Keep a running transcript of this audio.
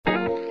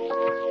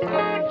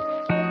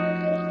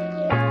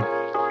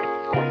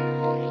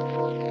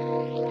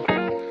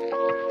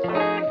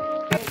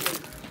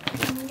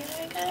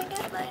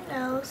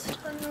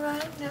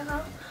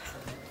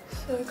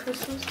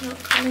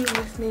not coming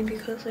with me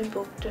because I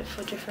booked it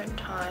for different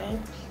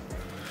times.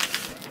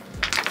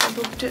 I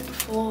booked it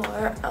for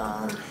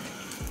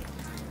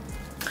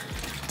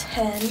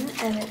 10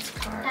 and it's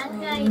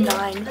currently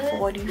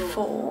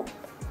 9:44.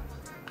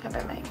 I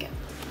don't make it.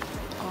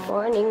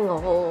 Morning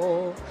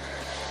all.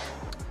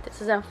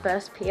 This is our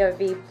first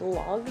POV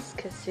vlogs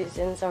because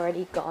Susan's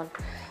already gone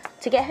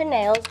to get her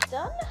nails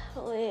done.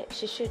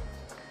 She should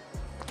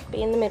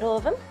be in the middle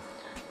of them.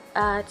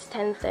 It's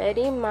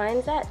 10:30,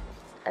 mine's at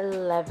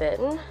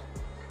 11.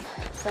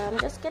 So I'm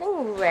just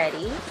getting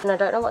ready. And I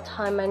don't know what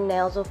time my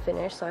nails will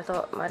finish, so I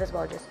thought might as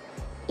well just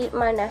eat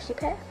my nashi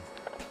pear.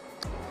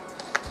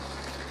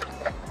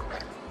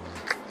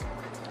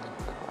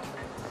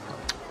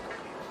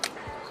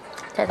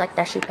 Tastes like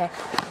nashi pear.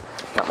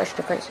 Not much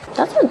difference.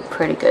 That's a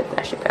pretty good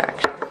nashi pear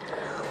actually.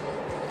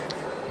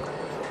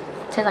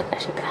 Tastes like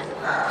nashi pear.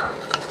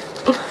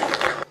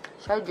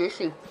 So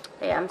juicy.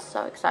 Yeah, I'm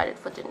so excited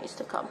for Denise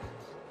to come.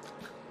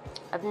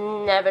 I've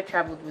never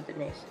traveled with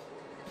Denise.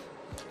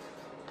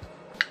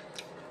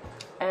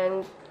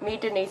 And me,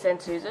 Denise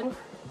and Susan,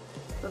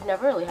 we've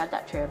never really had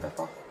that trio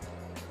before.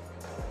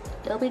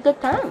 It'll be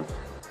good times.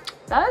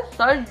 That's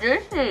so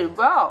juicy,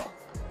 bro.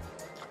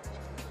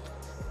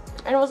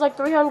 And it was like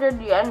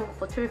 300 yen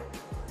for two.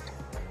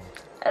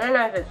 I don't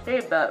know if it's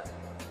cheap, but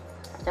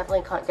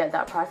definitely can't get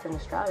that price in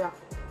Australia.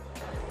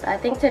 But I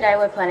think today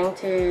we're planning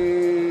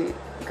to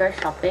go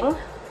shopping,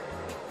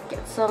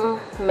 get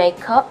some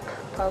makeup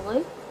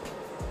probably.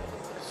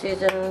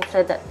 Susan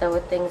said that there were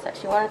things that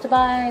she wanted to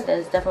buy.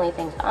 There's definitely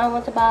things that I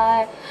want to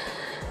buy.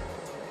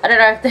 I don't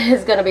know if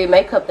there's gonna be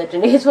makeup that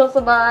Denise wants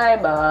to buy,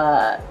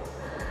 but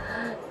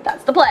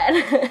that's the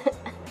plan.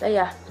 But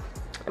yeah,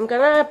 I'm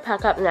gonna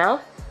pack up now.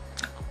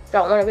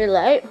 Don't want to be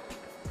late.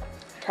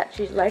 Catch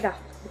you later.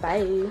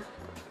 Bye.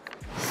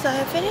 So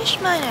I finished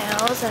my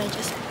nails and I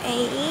just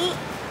ate.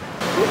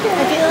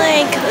 I feel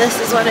like this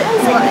is what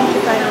it's like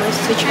if I was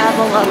to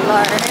travel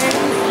alone,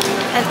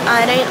 and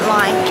I don't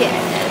like it.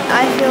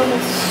 I feel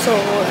so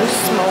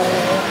small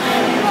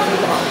and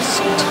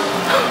lost.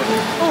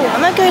 Oh,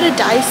 I'm gonna go to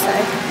Daiso.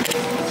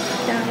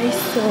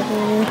 Daiso.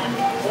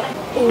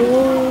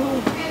 Oh,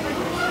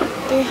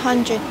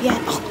 300 yen.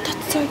 Oh,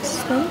 that's so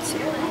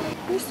expensive.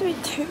 It used to be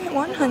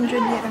 100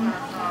 yen.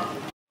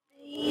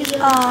 These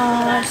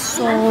are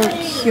so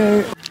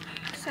cute.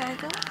 So I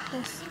got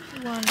this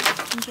one.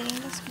 I'm getting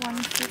this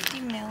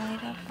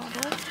 150ml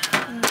bottle.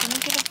 And I'm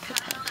gonna get a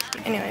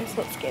pipette. Anyways,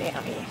 let's get it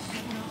out here.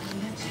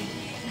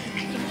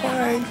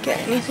 Or get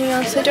anything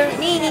else I don't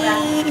need.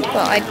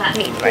 Well, I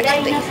need most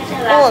of these.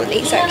 All of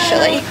these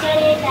actually.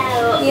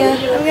 Yeah,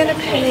 I'm gonna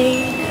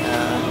pay.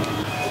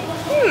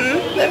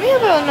 Let me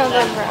have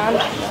another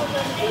round.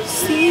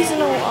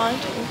 Seasonal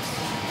items.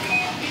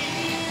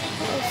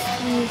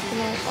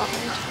 Seasonal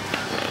items.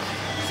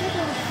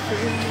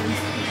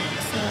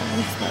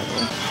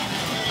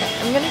 Okay,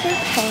 I'm gonna go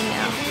pay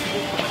now.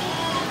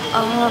 These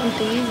are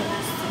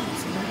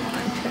seasonal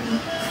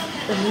items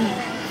for me.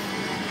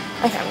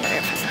 Okay, I'm gonna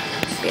go pay now.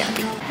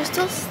 We're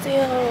still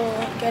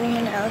getting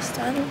our nails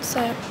done, so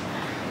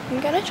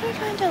I'm gonna try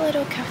find a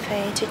little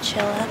cafe to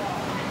chill at.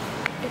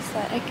 Is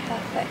that a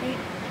cafe?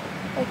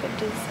 Like a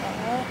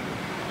dessert?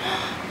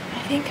 I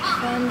think I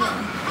found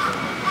one.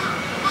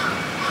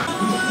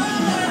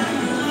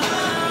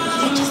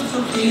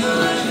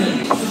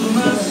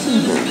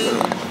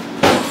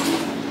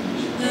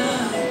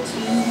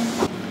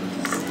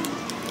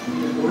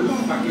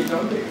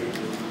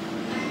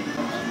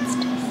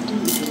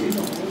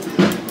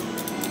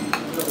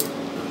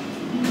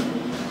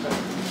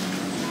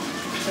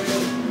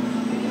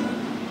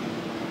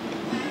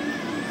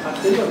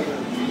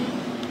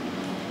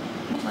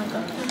 I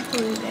got the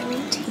blueberry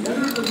tea. I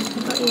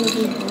thought it would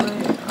be blue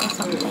or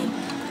something.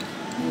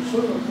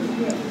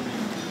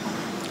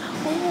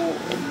 Oh, I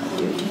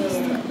do taste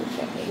the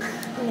blueberry.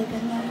 Live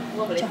in that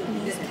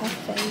Japanese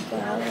cafe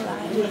girl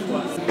life.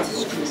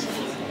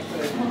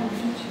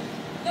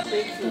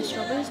 The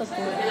strawberries are good.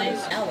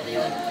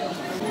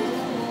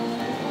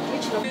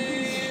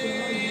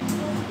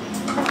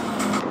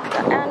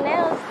 Got our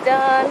nails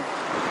done.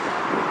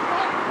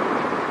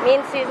 Me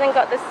and Susan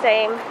got the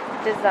same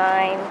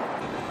design.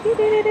 Should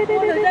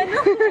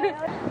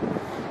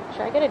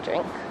I get a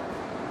drink?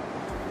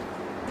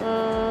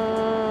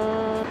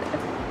 I'll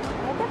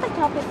get the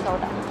chocolate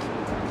soda.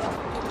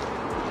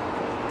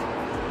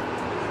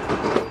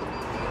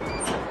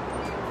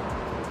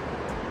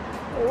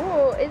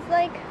 Ooh, it's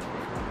like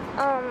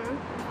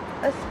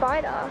a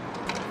spider.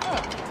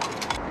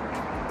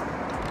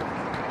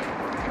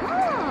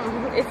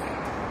 It's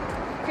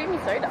creamy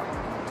soda.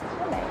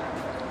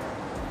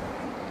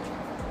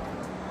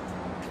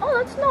 Oh,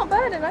 that's not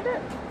bad, and I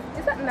don't.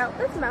 Is that melon?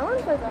 That's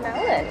melon, so it's melon.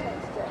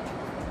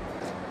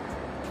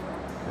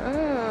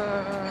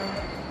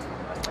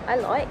 I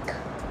like.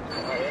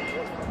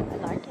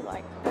 You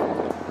like.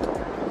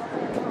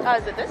 Oh,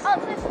 is it this? Oh,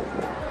 it's this.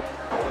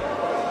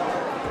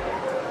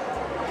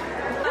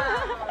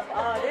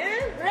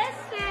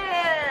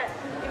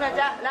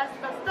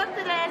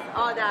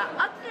 Order オ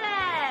ッケー。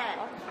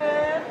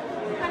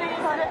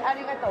あ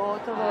りがとう、大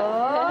トロ。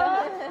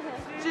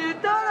中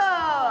トロ、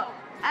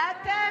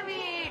赤身。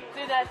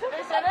To the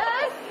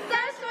special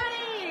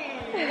sashimi.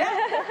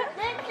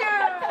 Thank you.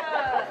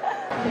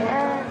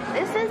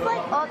 This is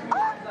like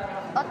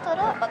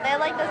otoro, but they're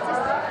like this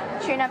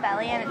tuna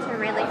belly and it's a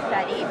really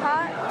fatty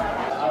part.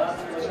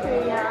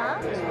 Tuna.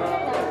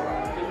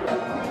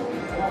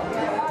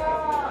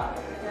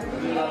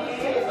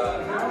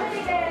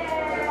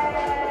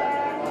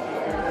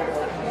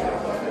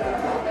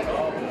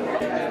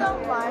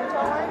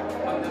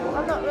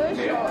 I'm not really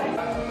sure.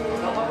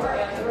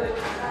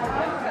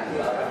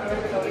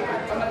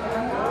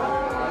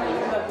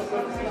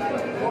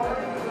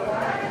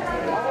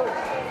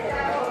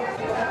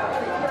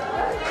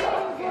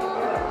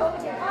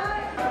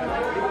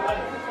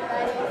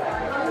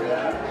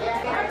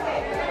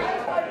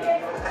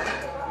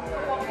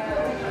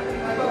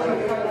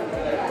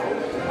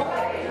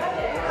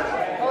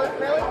 Oh, it's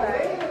really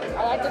good. I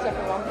like the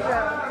second one.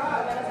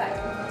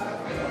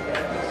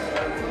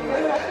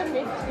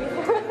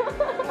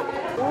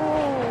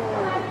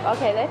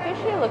 Okay, that fish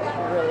here looks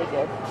really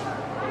good.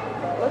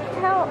 Look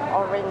how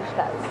orange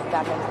that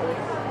salmon is.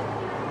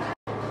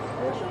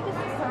 Should we get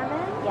some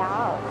salmon?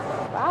 Yeah.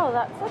 Wow,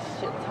 that's a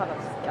shit ton of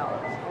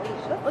scallops. Holy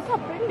shit. Look how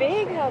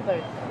big are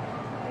those.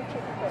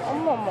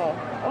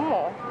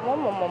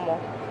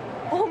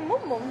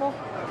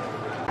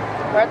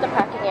 We're at the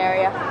packing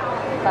area,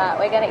 but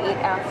we're gonna eat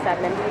our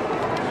salmon.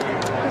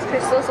 Because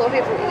Crystal saw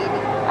people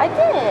eating. I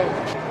did.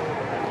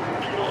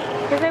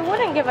 Because they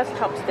wouldn't give us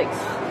chopsticks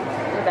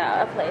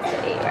without a place to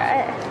eat,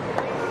 right?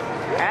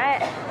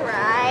 Right?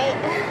 Right.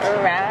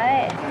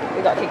 Right.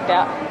 We got kicked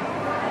out.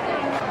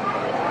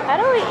 How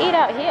do we eat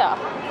out here?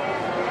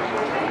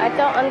 I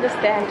don't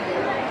understand.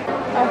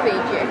 I'll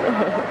feed you.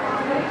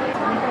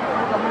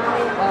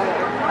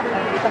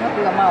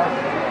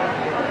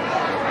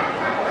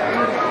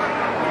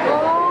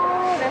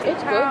 Oh,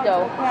 it's good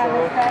though.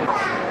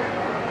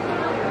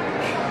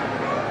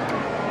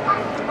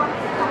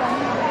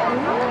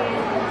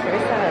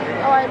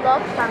 Oh, I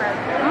love salmon.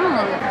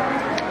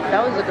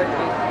 That was a good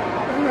feed.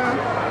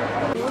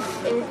 This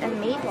is a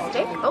meat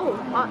stick. Oh,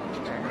 hot.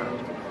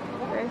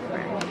 Very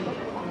fresh.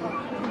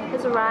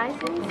 There's rice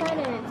inside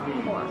and it's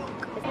pork.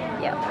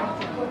 Yep.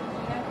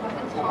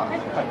 It's hot.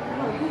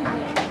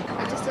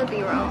 Just a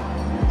B-roll.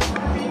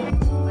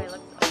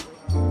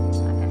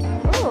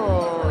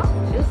 Oh,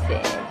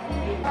 juicy.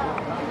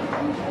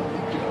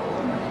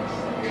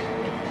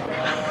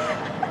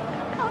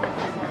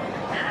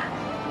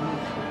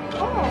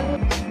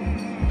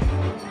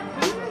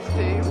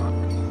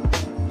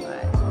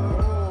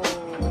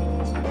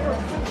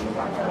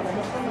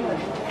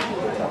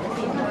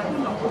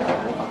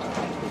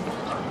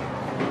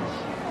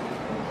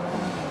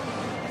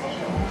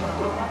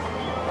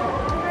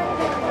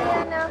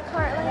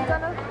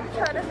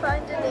 Try to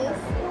find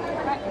Denise.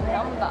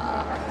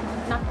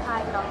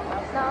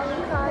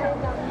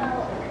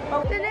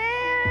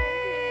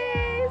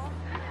 Denise!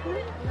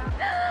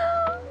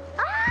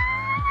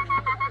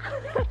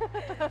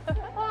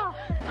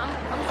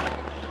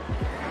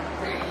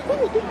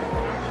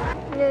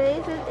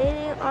 Denise is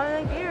eating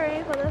onigiri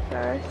for the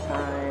first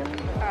time.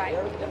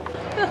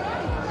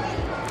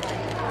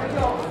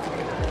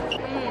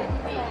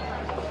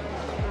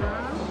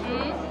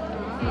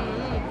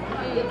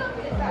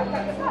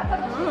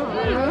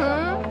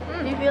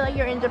 Do you feel like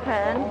you're in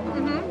Japan?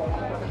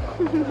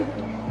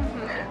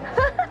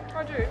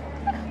 I do.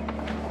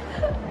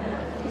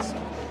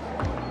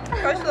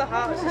 Goes to the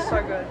heart, this is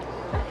so good.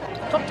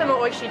 Totemo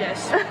oishii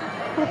desu.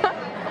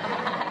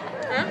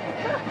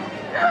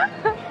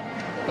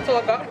 That's all I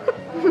got.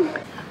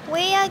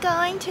 We are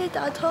going to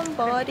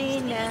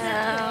Dotonbori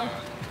now.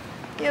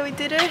 Yeah, we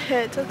did it.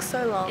 It took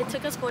so long. It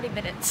took us 40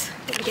 minutes.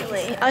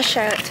 Literally. I'll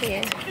show it to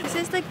you. This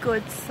is the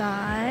good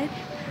side.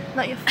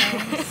 Not your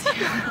face.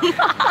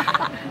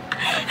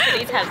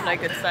 Denise has no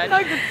good side.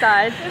 No good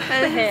side.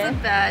 And this is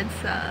the bad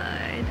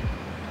side.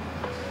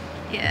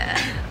 Yeah.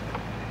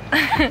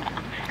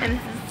 And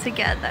this is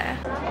together.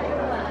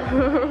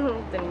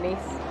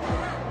 Denise.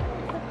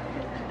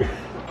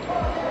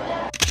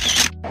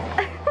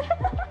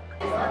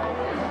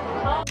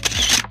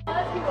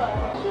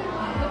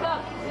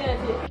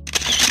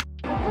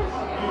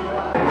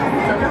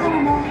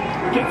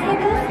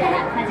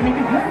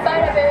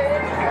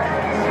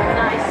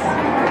 Nice.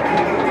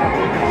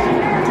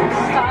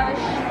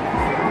 Stylish.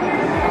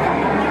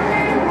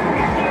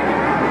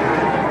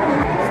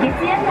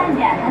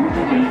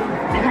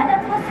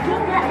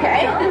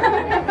 Okay.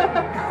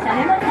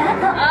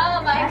 Oh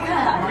my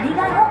god.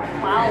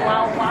 Wow,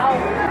 wow, wow.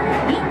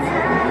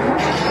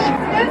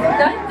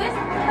 This.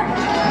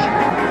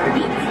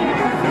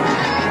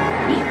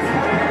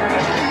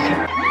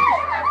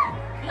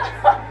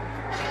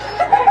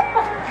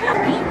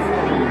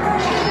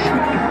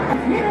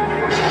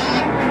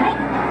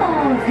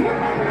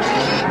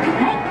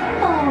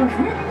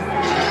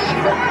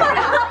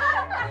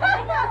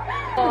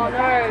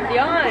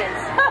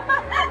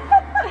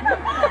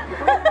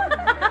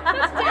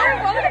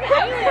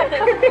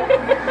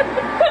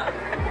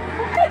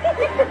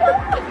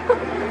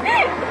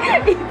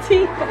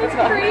 It's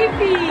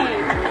creepy.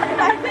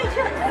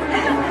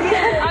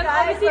 I'm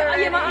obviously,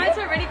 yeah, my eyes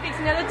are already fixed.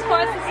 Now they're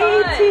twice the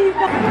size.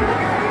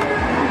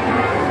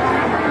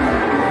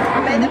 I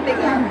made them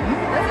bigger.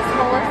 That's the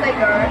smallest they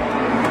go.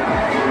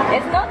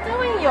 It's not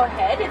doing your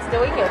head, it's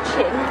doing your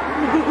chin.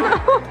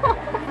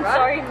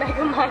 Sorry,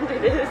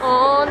 mega-minded is.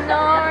 Oh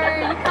no,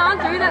 you can't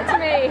do that to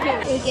me.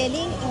 We're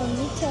getting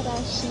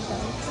onitarashi.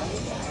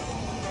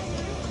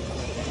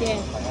 Yeah.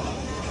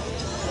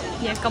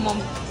 Yeah, come on.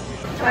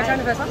 Shall I try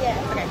the first one?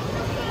 Yeah. Okay.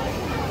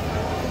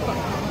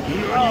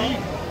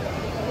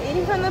 You're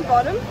eating from the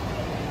bottom?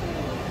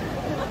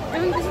 I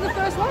think this is the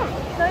first one.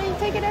 No, you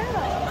take it out.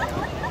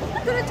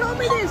 You could have told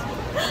me this.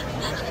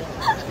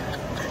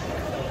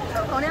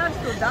 Oh, now I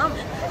feel dumb.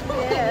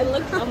 Yeah. You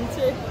look dumb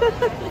too.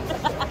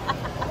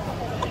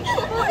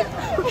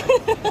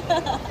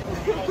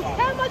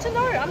 How am I to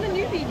know? I'm the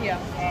newbie here.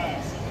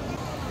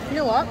 You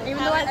know what?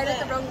 Even though I ate it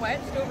the wrong way,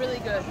 it's still really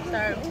good.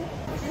 So,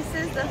 This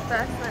is the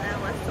first one I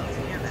was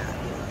talking about.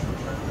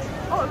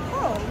 oh, it's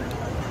cold.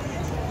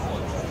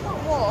 Not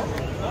warm.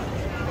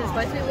 It's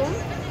supposed to be warm.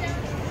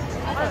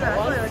 I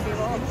thought it would be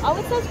warm. Oh,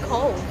 it says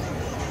cold.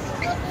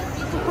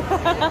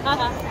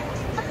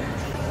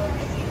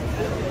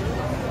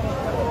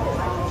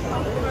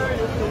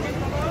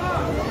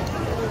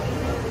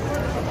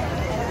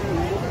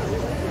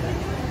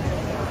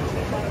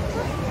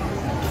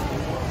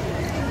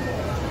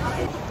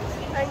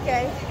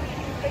 Okay.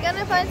 We're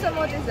gonna find some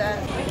more dessert.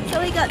 So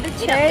we got the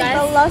cherry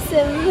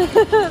blossom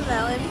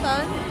melon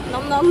bun.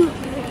 Nom nom.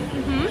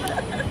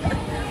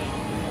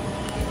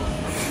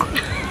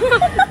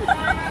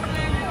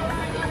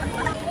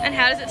 And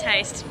how does it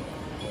taste?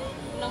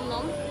 Nom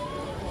nom.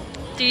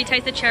 Do you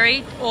taste the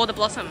cherry or the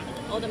blossom?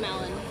 Or the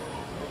melon.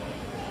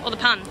 Or the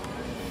pun?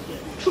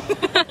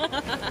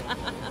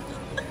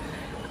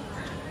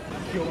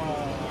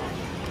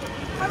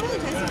 I really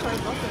taste the cherry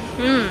blossom.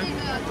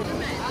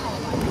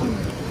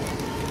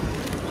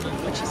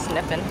 What you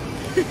sniffing?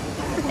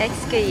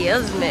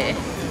 Excuse me.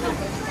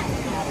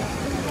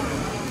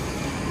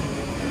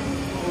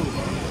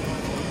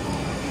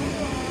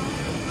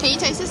 Can you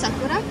taste the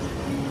sakura?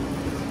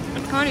 A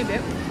tiny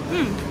bit.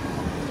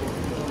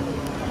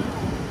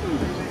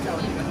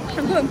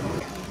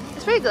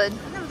 It's pretty good.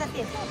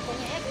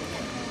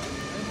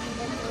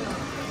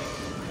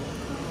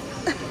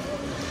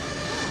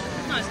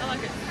 Nice, I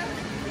like it.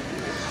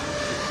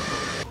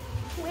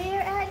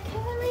 We're at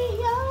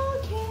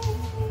karaoke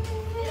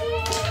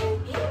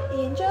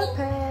in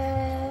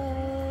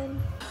Japan.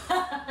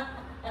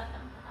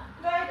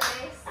 Go,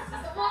 Denise.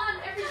 Come on,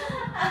 every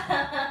time.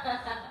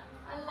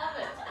 I love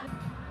it.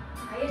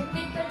 I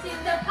admit that in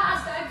the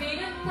past I've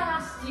been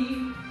nasty.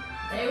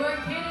 They were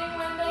kidding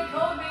when they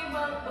called me,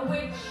 well, a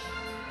witch.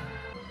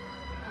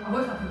 I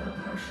woke up a little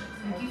potion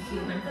to make you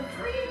human for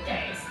 3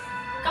 days.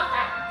 Got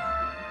that?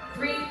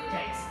 3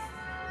 days.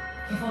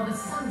 Before the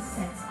sun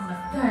sets on the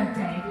 3rd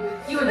day,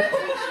 you would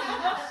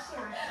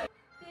appreciate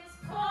this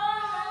poor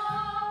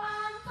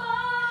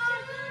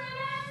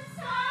unfortunate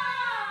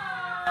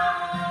soul.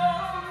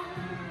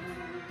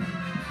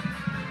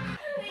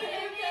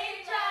 Leave me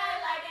dry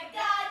like a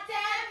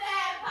goddamn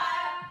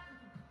vampire.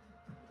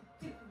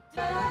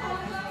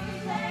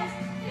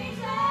 Amazing.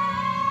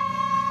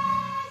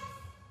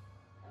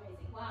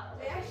 Wow.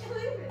 They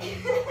actually